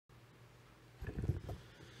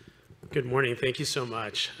Good morning. Thank you so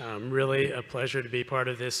much. Really a pleasure to be part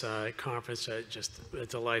of this conference. Just a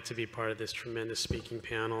delight to be part of this tremendous speaking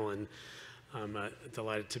panel, and I'm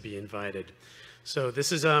delighted to be invited. So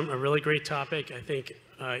this is a really great topic. I think,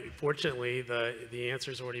 fortunately, the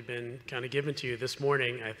answer's already been kind of given to you this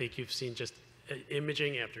morning. I think you've seen just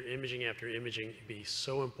imaging after imaging after imaging be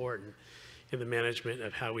so important in the management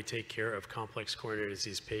of how we take care of complex coronary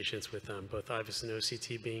disease patients, with both IVUS and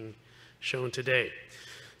OCT being shown today.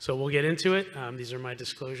 So we'll get into it. These are my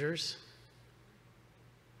disclosures.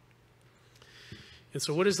 And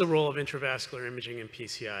so what is the role of intravascular imaging in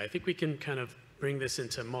PCI? I think we can kind of bring this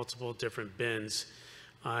into multiple different bins.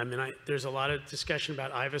 There's a lot of discussion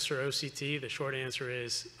about IVUS or OCT. The short answer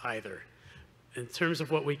is either. In terms of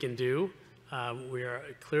what we can do, we are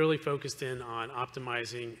clearly focused in on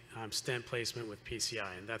optimizing stent placement with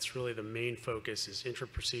PCI, and that's really the main focus, is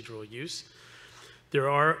intraprocedural use. There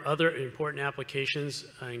are other important applications,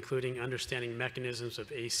 including understanding mechanisms of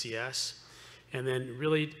ACS, and then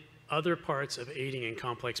really other parts of aiding in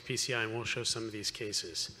complex PCI, and we'll show some of these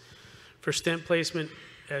cases. For stent placement,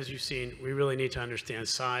 as you've seen, we really need to understand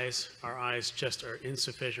size. Our eyes just are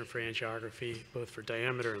insufficient for angiography, both for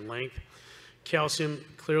diameter and length. Calcium,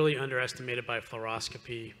 clearly underestimated by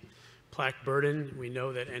fluoroscopy. Plaque burden, we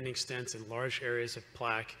know that ending stents in large areas of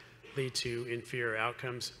plaque lead to inferior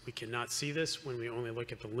outcomes. We cannot see this when we only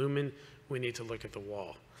look at the lumen. We need to look at the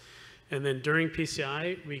wall. And then during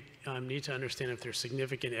PCI, we need to understand if there's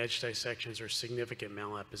significant edge dissections or significant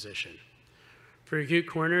malapposition. For acute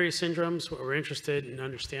coronary syndromes, what we're interested in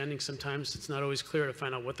understanding, sometimes it's not always clear to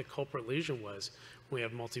find out what the culprit lesion was when we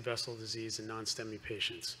have multivessel disease in non-STEMI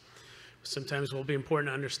patients. Sometimes it will be important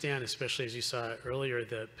to understand, especially as you saw earlier,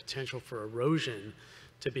 the potential for erosion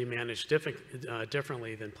to be managed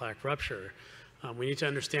differently than plaque rupture. We need to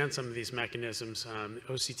understand some of these mechanisms.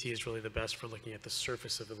 OCT is really the best for looking at the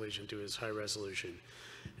surface of the lesion due to its high resolution.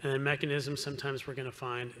 And then mechanisms, sometimes we're going to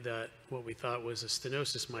find that what we thought was a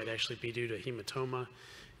stenosis might actually be due to hematoma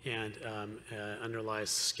and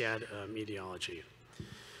underlies SCAD etiology.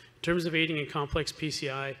 In terms of aiding in complex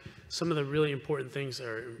PCI, some of the really important things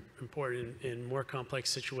are important in more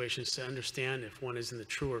complex situations to understand if one is in the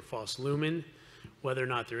true or false lumen, whether or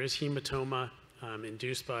not there is hematoma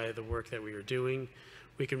induced by the work that we are doing.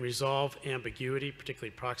 We can resolve ambiguity,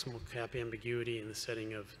 particularly proximal cap ambiguity, in the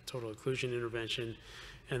setting of total occlusion intervention.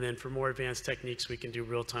 And then for more advanced techniques, we can do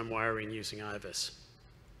real-time wiring using IVUS.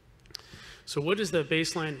 So what is the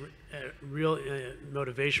baseline real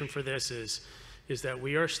motivation for this is that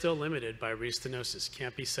we are still limited by restenosis.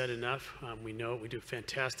 Can't be said enough. We know we do a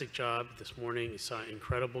fantastic job. This morning you saw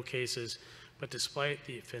incredible cases, but despite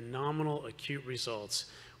the phenomenal acute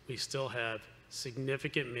results, we still have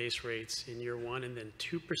significant MACE rates in year 1 and then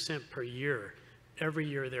 2% per year every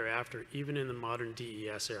year thereafter, even in the modern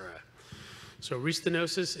DES era. So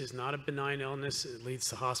restenosis is not a benign illness. It leads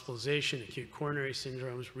to hospitalization, acute coronary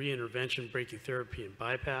syndromes, re-intervention, brachytherapy, and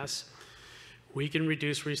bypass. We can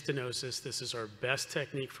reduce restenosis. This is our best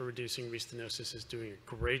technique for reducing restenosis. Is doing a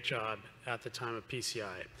great job at the time of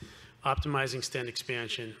PCI. Optimizing stent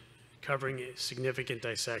expansion, covering significant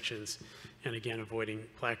dissections, and again, avoiding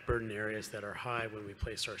plaque burden areas that are high when we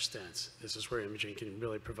place our stents. This is where imaging can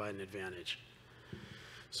really provide an advantage.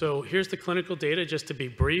 So here's the clinical data. Just to be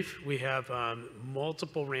brief, we have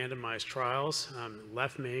multiple randomized trials,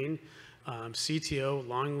 left main, CTO,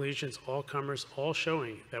 long lesions, all comers, all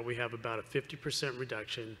showing that we have about a 50%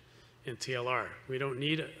 reduction in TLR. We don't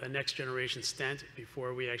need a next generation stent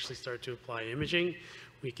before we actually start to apply imaging.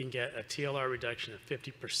 We can get a TLR reduction of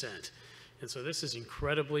 50%. And so this is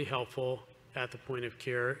incredibly helpful at the point of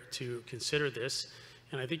care to consider this.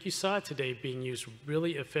 And I think you saw it today being used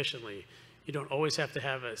really efficiently. You don't always have to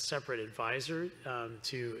have a separate advisor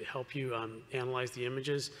to help you analyze the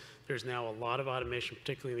images. There's now a lot of automation,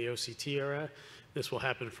 particularly in the OCT era. This will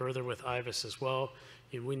happen further with IVUS as well.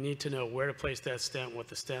 We need to know where to place that stent, what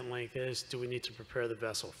the stent length is. Do we need to prepare the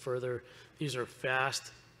vessel further? These are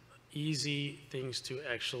fast, easy things to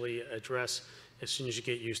actually address as soon as you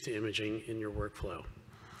get used to imaging in your workflow.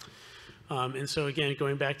 And so again,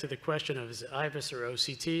 going back to the question of is it IVUS or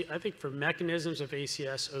OCT, I think for mechanisms of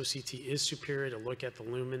ACS, OCT is superior to look at the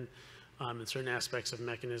lumen and certain aspects of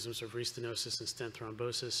mechanisms of restenosis and stent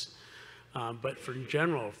thrombosis. But for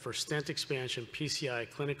general, for stent expansion, PCI,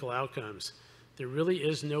 clinical outcomes, there really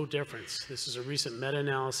is no difference. This is a recent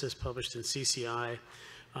meta-analysis published in CCI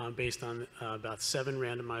based on about 7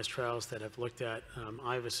 randomized trials that have looked at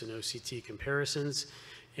IVUS and OCT comparisons.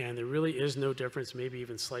 And there really is no difference, maybe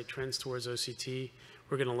even slight trends towards OCT.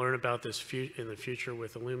 We're going to learn about this in the future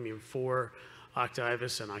with Illumium 4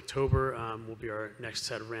 OCT-IVUS in October will be our next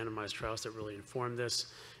set of randomized trials that really inform this.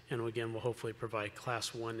 and again, will hopefully provide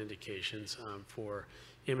Class 1 indications for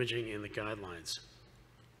imaging in the guidelines.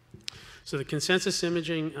 So the consensus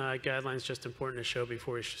imaging guidelines, just important to show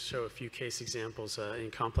before we show a few case examples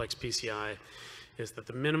in complex PCI, is that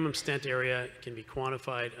the minimum stent area can be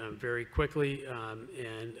quantified very quickly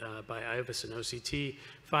and by IVUS and OCT,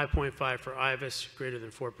 5.5 for IVUS, greater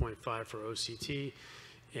than 4.5 for OCT,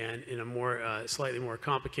 and in a more slightly more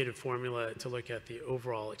complicated formula to look at the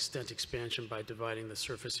overall stent expansion by dividing the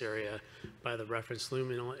surface area by the reference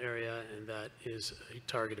luminal area, and that is a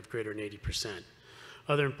target of greater than 80%.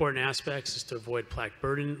 Other important aspects is to avoid plaque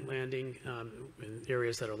burden landing in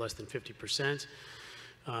areas that are less than 50%.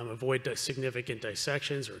 Avoid significant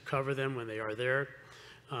dissections or cover them when they are there.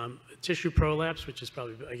 Tissue prolapse, which is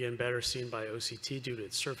probably, again, better seen by OCT due to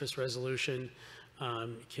its surface resolution,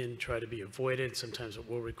 can try to be avoided. Sometimes it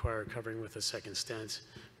will require covering with a second stent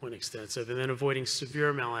when extensive. And then avoiding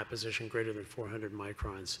severe malapposition greater than 400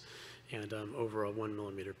 microns and over a 1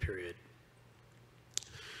 millimeter period.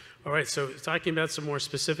 All right, so talking about some more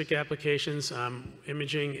specific applications,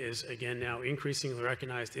 imaging is, again, now increasingly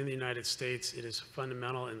recognized in the United States. It is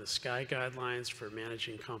fundamental in the SCI guidelines for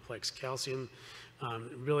managing complex calcium.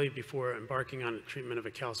 Really, before embarking on the treatment of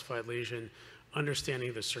a calcified lesion,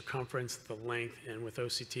 understanding the circumference, the length, and with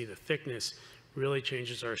OCT, the thickness, really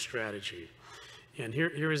changes our strategy. And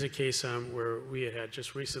here is a case where we had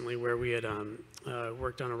just recently where we had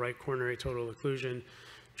worked on a right coronary total occlusion,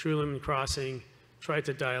 true lumen crossing, tried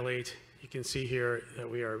to dilate. You can see here that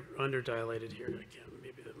we are under-dilated here.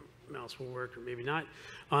 Maybe the mouse will work or maybe not.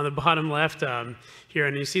 On the bottom left here,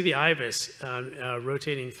 and you see the IVUS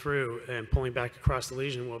rotating through and pulling back across the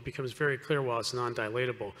lesion. Well, it becomes very clear while it's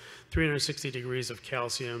non-dilatable. 360 degrees of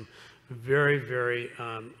calcium, very, very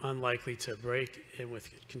unlikely to break. And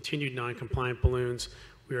with continued non-compliant balloons,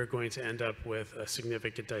 we are going to end up with a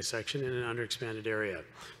significant dissection in an underexpanded area.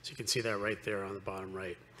 So you can see that right there on the bottom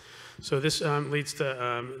right. So this leads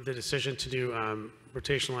to the decision to do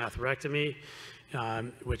rotational atherectomy,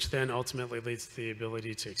 which then ultimately leads to the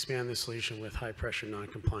ability to expand this lesion with high-pressure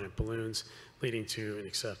non-compliant balloons, leading to an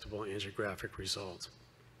acceptable angiographic result.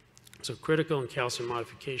 So critical in calcium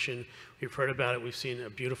modification, we've heard about it. We've seen a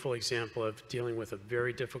beautiful example of dealing with a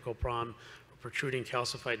very difficult problem, a protruding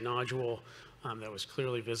calcified nodule that was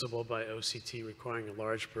clearly visible by OCT, requiring a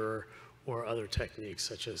large burr or other techniques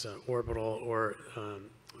such as orbital or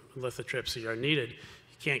lithotripsy are needed.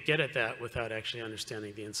 You can't get at that without actually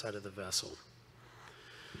understanding the inside of the vessel.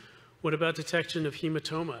 What about detection of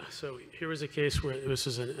hematoma? So here was a case where this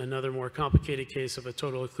is another more complicated case of a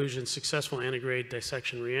total occlusion, successful antegrade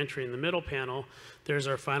dissection reentry. In the middle panel, there's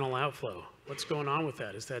our final outflow. What's going on with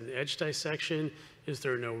that? Is that an edge dissection? Is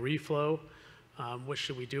there no reflow? What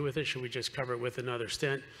should we do with it? Should we just cover it with another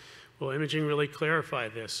stent? Well, imaging really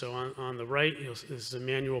clarified this. So on the right, this is a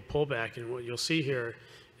manual pullback, and what you'll see here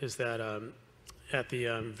is that at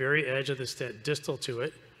the very edge of the stent, distal to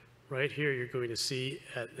it, right here, you're going to see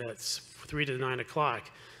at 3 to 9 o'clock,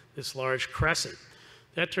 this large crescent.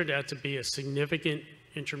 That turned out to be a significant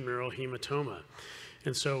intramural hematoma.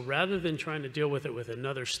 And so rather than trying to deal with it with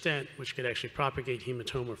another stent, which could actually propagate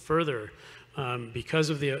hematoma further, because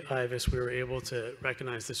of the IVUS, we were able to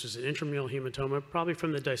recognize this was an intramural hematoma, probably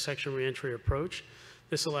from the dissection reentry approach.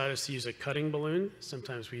 This allowed us to use a cutting balloon.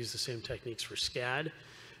 Sometimes we use the same techniques for SCAD.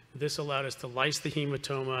 This allowed us to lyse the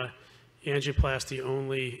hematoma, angioplasty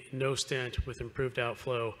only, no stent with improved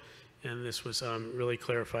outflow, and this was really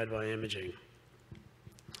clarified by imaging.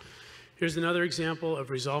 Here's another example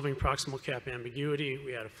of resolving proximal cap ambiguity.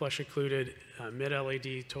 We had a flush occluded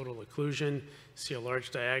mid-LAD total occlusion. See a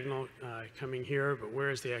large diagonal coming here, but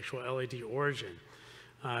where is the actual LAD origin?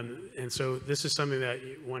 And so this is something that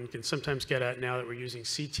one can sometimes get at now that we're using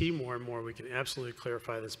CT more and more. We can absolutely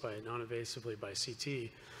clarify this by non-invasively by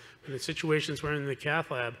CT. In the situations where in the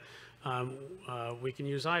cath lab, we can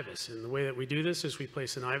use IVUS. And the way that we do this is we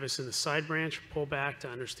place an IVUS in the side branch, pull back to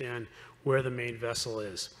understand where the main vessel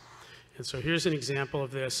is. And so here's an example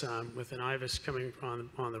of this with an IVUS coming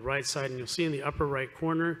on the right side. And you'll see in the upper right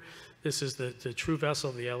corner, this is the true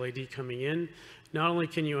vessel of the LAD coming in. Not only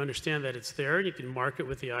can you understand that it's there, you can mark it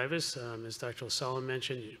with the IVUS. As Dr. Lasala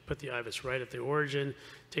mentioned, you put the IVUS right at the origin,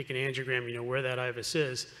 take an angiogram, you know where that IVUS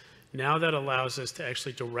is. Now that allows us to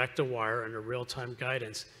actually direct a wire under real-time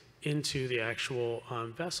guidance into the actual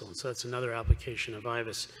vessel. And so that's another application of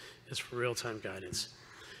IVUS, is for real-time guidance.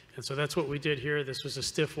 And so that's what we did here. This was a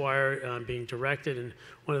stiff wire being directed. And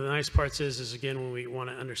one of the nice parts is again, when we want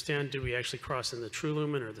to understand, do we actually cross in the true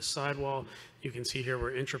lumen or the sidewall? You can see here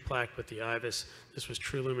we're intraplaque with the IVUS. This was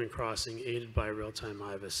true lumen crossing aided by real-time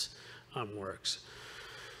IVUS works.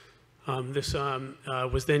 This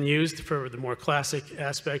was then used for the more classic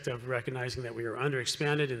aspect of recognizing that we were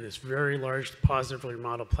underexpanded in this very large positively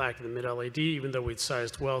remodeled plaque in the mid-LAD. Even though we'd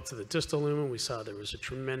sized well to the distal lumen, we saw there was a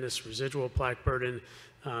tremendous residual plaque burden.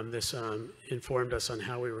 This informed us on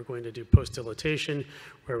how we were going to do post-dilatation,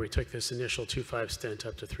 where we took this initial 2.5 stent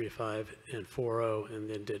up to 3.5 and 4.0, and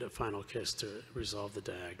then did a final kiss to resolve the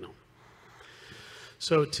diagonal.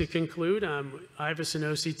 So to conclude, IVUS and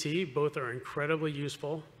OCT, both are incredibly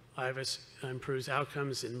useful. IVUS improves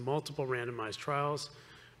outcomes in multiple randomized trials.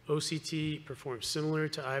 OCT performs similar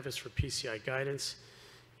to IVUS for PCI guidance.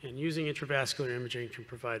 And using intravascular imaging can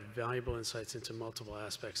provide valuable insights into multiple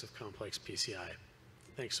aspects of complex PCI.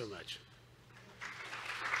 Thanks so much.